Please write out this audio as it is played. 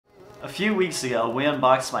A few weeks ago, we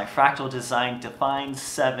unboxed my Fractal Design Define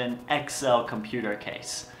 7 XL computer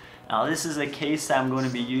case. Now this is a case that I'm going to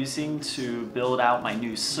be using to build out my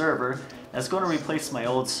new server that's going to replace my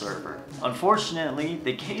old server. Unfortunately,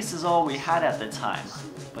 the case is all we had at the time,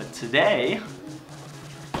 but today,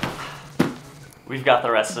 we've got the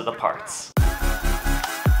rest of the parts.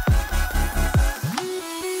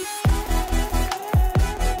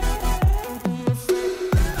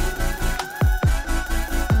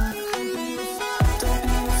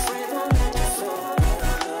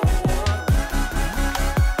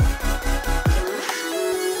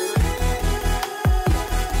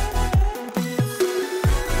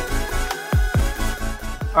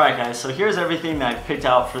 Alright guys, so here's everything that I've picked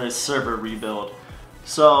out for this server rebuild.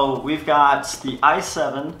 So we've got the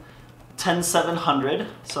i7 10700,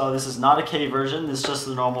 so this is not a K version, this is just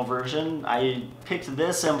the normal version. I picked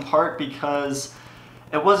this in part because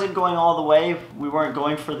it wasn't going all the way, we weren't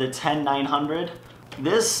going for the 10900.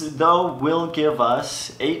 This though will give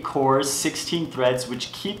us 8 cores, 16 threads,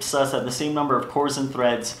 which keeps us at the same number of cores and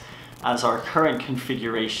threads as our current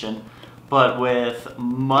configuration. But with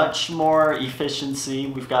much more efficiency.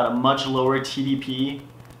 We've got a much lower TDP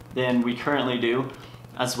than we currently do,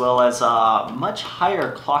 as well as much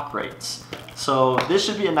higher clock rates. So this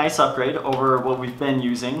should be a nice upgrade over what we've been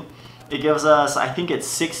using. It gives us, I think it's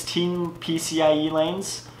 16 PCIe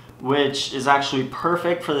lanes, which is actually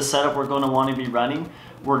perfect for the setup we're going to want to be running.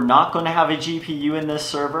 We're not going to have a GPU in this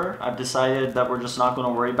server. I've decided that we're just not going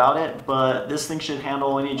to worry about it, but this thing should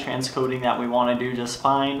handle any transcoding that we want to do just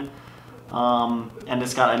fine. And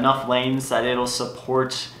it's got enough lanes that it'll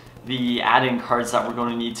support the add-in cards that we're going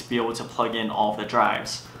to need to be able to plug in all of the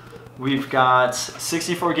drives. We've got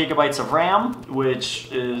 64 gigabytes of RAM, which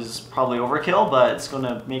is probably overkill, but it's going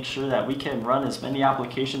to make sure that we can run as many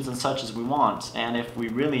applications and such as we want. And if we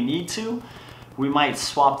really need to, we might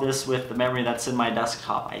swap this with the memory that's in my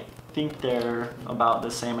desktop. I think they're about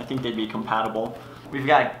the same. I think they'd be compatible. We've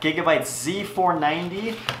got Gigabyte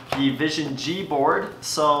Z490, the Vision G board,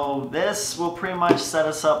 so this will pretty much set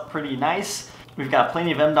us up pretty nice. We've got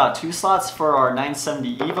plenty of M.2 slots for our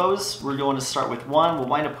 970 EVOs. We're going to start with one. We'll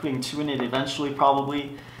wind up putting 2 in it eventually,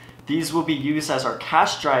 probably. These will be used as our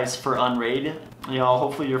cache drives for unRAID. You know,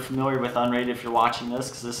 hopefully you're familiar with unRAID if you're watching this,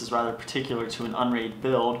 because this is rather particular to an unRAID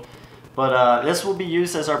build. But this will be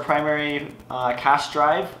used as our primary cache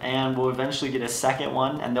drive, and we'll eventually get a second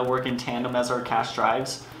one, and they'll work in tandem as our cache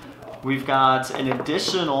drives. We've got an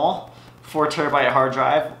additional 4 terabyte hard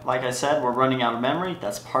drive. Like I said, we're running out of memory.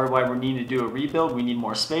 That's part of why we need to do a rebuild. We need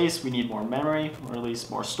more space, we need more memory, or at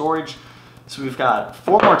least more storage. So we've got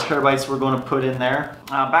 4 more terabytes we're going to put in there.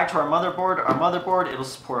 Back to our motherboard. Our motherboard, it'll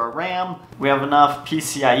support our RAM. We have enough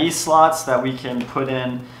PCIe slots that we can put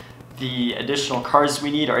in the additional cards we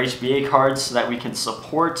need, our HBA cards, so that we can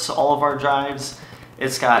support all of our drives.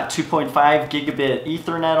 It's got 2.5 gigabit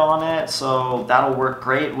Ethernet on it, so that'll work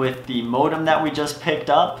great with the modem that we just picked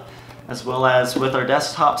up, as well as with our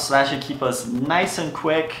desktop, so that should keep us nice and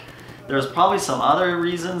quick. There's probably some other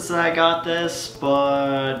reasons that I got this,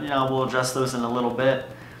 but you know, we'll address those in a little bit.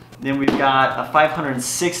 Then we've got a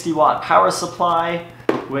 560 watt power supply,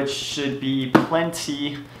 which should be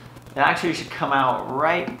plenty. It actually should come out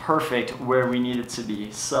right perfect where we need it to be.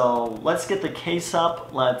 So let's get the case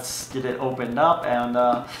up, let's get it opened up, and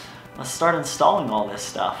let's start installing all this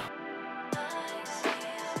stuff.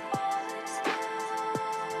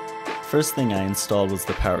 First thing I installed was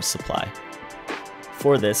the power supply.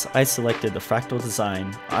 For this, I selected the Fractal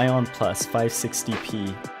Design Ion Plus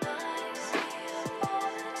 560p.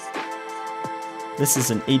 This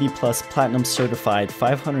is an 80 plus platinum certified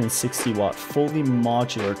 560 watt fully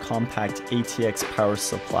modular compact ATX power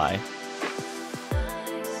supply.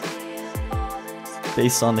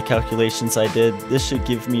 Based on the calculations I did, this should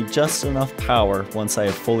give me just enough power once I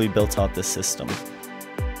have fully built out the system.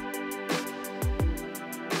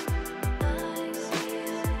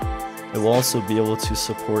 It will also be able to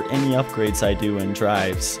support any upgrades I do in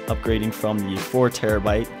drives, upgrading from the 4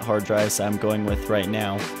 terabyte hard drives I'm going with right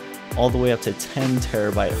now, all the way up to 10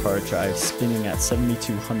 terabyte hard drives spinning at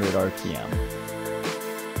 7200 RPM.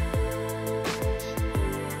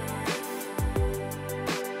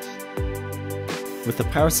 With the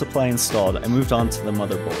power supply installed, I moved on to the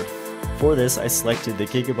motherboard. For this, I selected the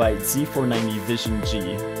Gigabyte Z490 Vision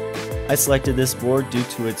G. I selected this board due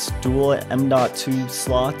to its dual M.2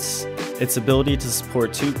 slots, its ability to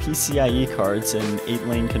support 2 PCIe cards in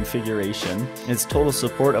 8-lane configuration, its total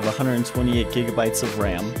support of 128 gigabytes of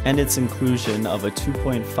RAM, and its inclusion of a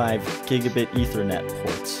 2.5 gigabit Ethernet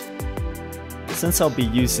port. Since I'll be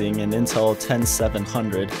using an Intel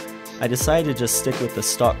 10700, I decided to just stick with the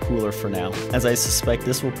stock cooler for now, as I suspect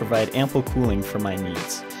this will provide ample cooling for my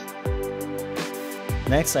needs.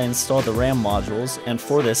 Next, I installed the RAM modules, and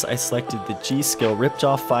for this I selected the G.Skill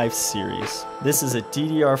Ripjaw 5 series. This is a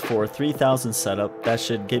DDR4 3000 setup that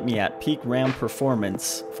should get me at peak RAM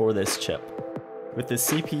performance for this chip. With the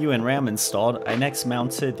CPU and RAM installed, I next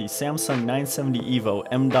mounted the Samsung 970 EVO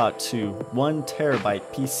M.2 1TB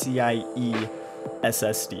PCIe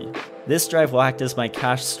SSD. This drive will act as my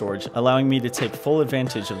cache storage, allowing me to take full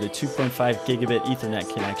advantage of the 2.5 gigabit Ethernet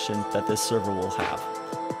connection that this server will have.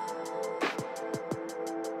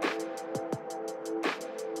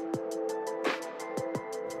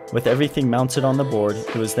 With everything mounted on the board,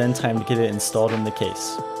 it was then time to get it installed in the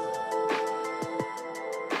case.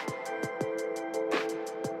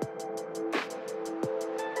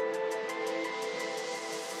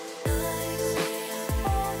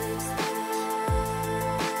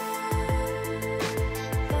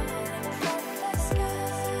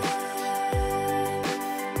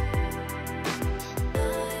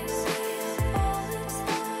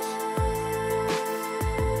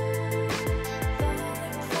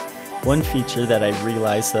 One feature that I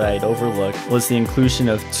realized that I had overlooked was the inclusion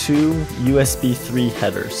of two USB 3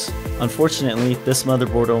 headers. Unfortunately, this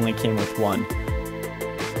motherboard only came with one,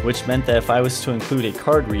 which meant that if I was to include a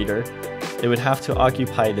card reader, it would have to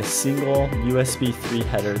occupy the single USB 3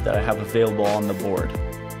 header that I have available on the board.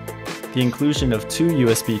 The inclusion of two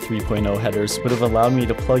USB 3.0 headers would have allowed me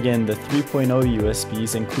to plug in the 3.0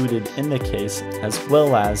 USBs included in the case, as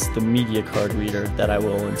well as the media card reader that I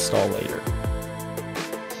will install later.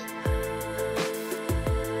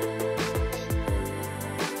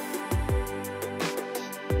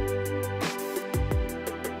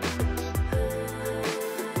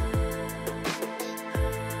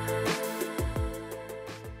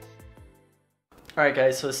 Alright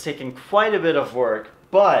guys, so it's taken quite a bit of work,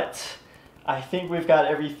 but I think we've got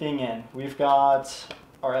everything in. We've got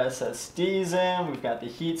our SSDs in, we've got the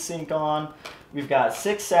heatsink on, we've got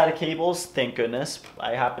 6 SATA cables, thank goodness.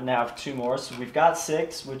 I happen to have 2 more, so we've got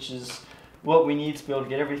 6, which is what we need to be able to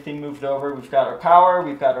get everything moved over. We've got our power,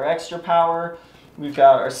 we've got our extra power, we've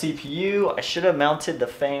got our CPU. I should have mounted the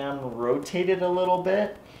fan rotated a little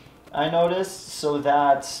bit, I noticed, so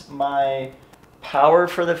that my power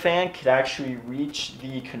for the fan could actually reach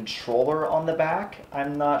the controller on the back.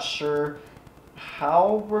 I'm not sure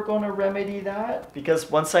how we're going to remedy that, because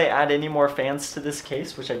once I add any more fans to this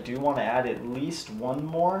case, which I do want to add at least one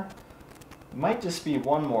more, it might just be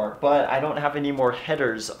one more, but I don't have any more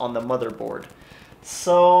headers on the motherboard.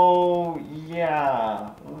 So yeah,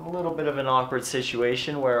 a little bit of an awkward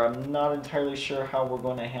situation where I'm not entirely sure how we're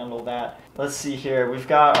going to handle that. Let's see here, we've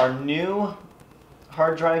got our new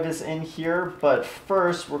hard drive is in here, but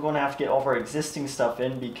first we're going to have to get all of our existing stuff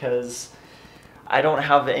in because I don't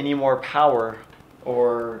have any more power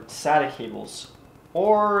or SATA cables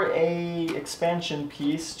or a expansion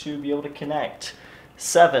piece to be able to connect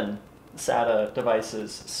 7 SATA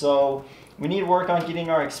devices. So we need to work on getting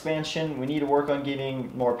our expansion, we need to work on getting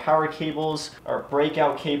more power cables, our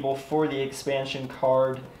breakout cable for the expansion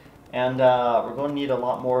card, and we're going to need a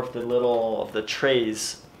lot more of the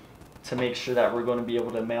trays to make sure that we're going to be able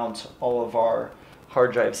to mount all of our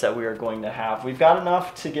hard drives that we are going to have. We've got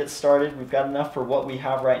enough to get started. We've got enough for what we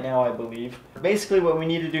have right now, I believe. Basically what we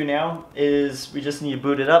need to do now is we just need to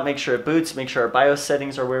boot it up, make sure it boots, make sure our BIOS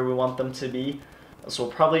settings are where we want them to be. So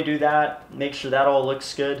we'll probably do that, make sure that all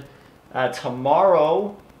looks good.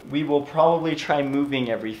 Tomorrow we will probably try moving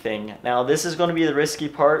everything. Now this is going to be the risky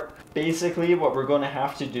part. Basically what we're going to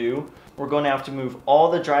have to do, we're going to have to move all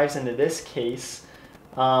the drives into this case,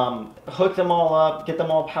 hook them all up, get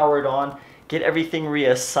them all powered on, get everything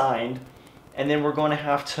reassigned, and then we're going to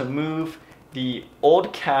have to move the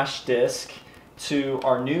old cache disk to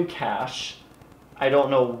our new cache. I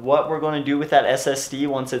don't know what we're going to do with that SSD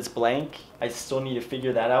once it's blank. I still need to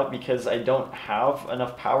figure that out because I don't have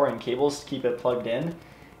enough power and cables to keep it plugged in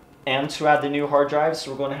and to add the new hard drive,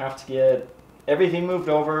 so we're going to have to get everything moved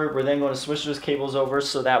over. We're then going to switch those cables over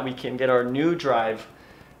so that we can get our new drive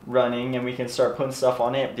running and we can start putting stuff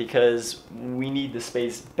on it because we need the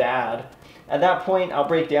space bad. At that point, I'll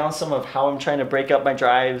break down some of how I'm trying to break up my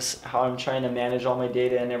drives, how I'm trying to manage all my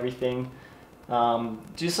data and everything.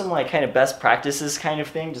 Do some like kind of best practices kind of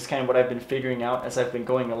thing, just kind of what I've been figuring out as I've been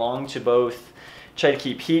going along, to both try to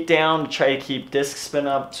keep heat down, try to keep disk spin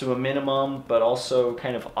up to a minimum, but also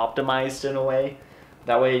kind of optimized in a way.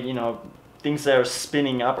 That way, you know, things that are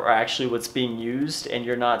spinning up are actually what's being used, and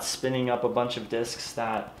you're not spinning up a bunch of disks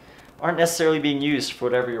that aren't necessarily being used for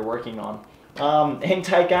whatever you're working on. Hang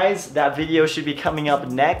tight guys, that video should be coming up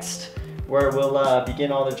next where we'll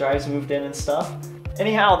begin all the drives moved in and stuff.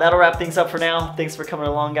 Anyhow, that'll wrap things up for now. Thanks for coming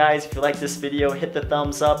along, guys. If you like this video, hit the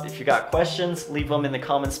thumbs up. If you got questions, leave them in the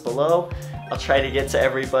comments below. I'll try to get to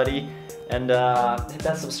everybody. And hit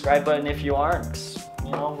that subscribe button if you aren't.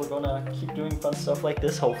 You know, we're gonna keep doing fun stuff like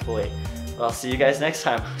this, hopefully. I'll see you guys next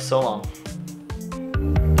time. So long.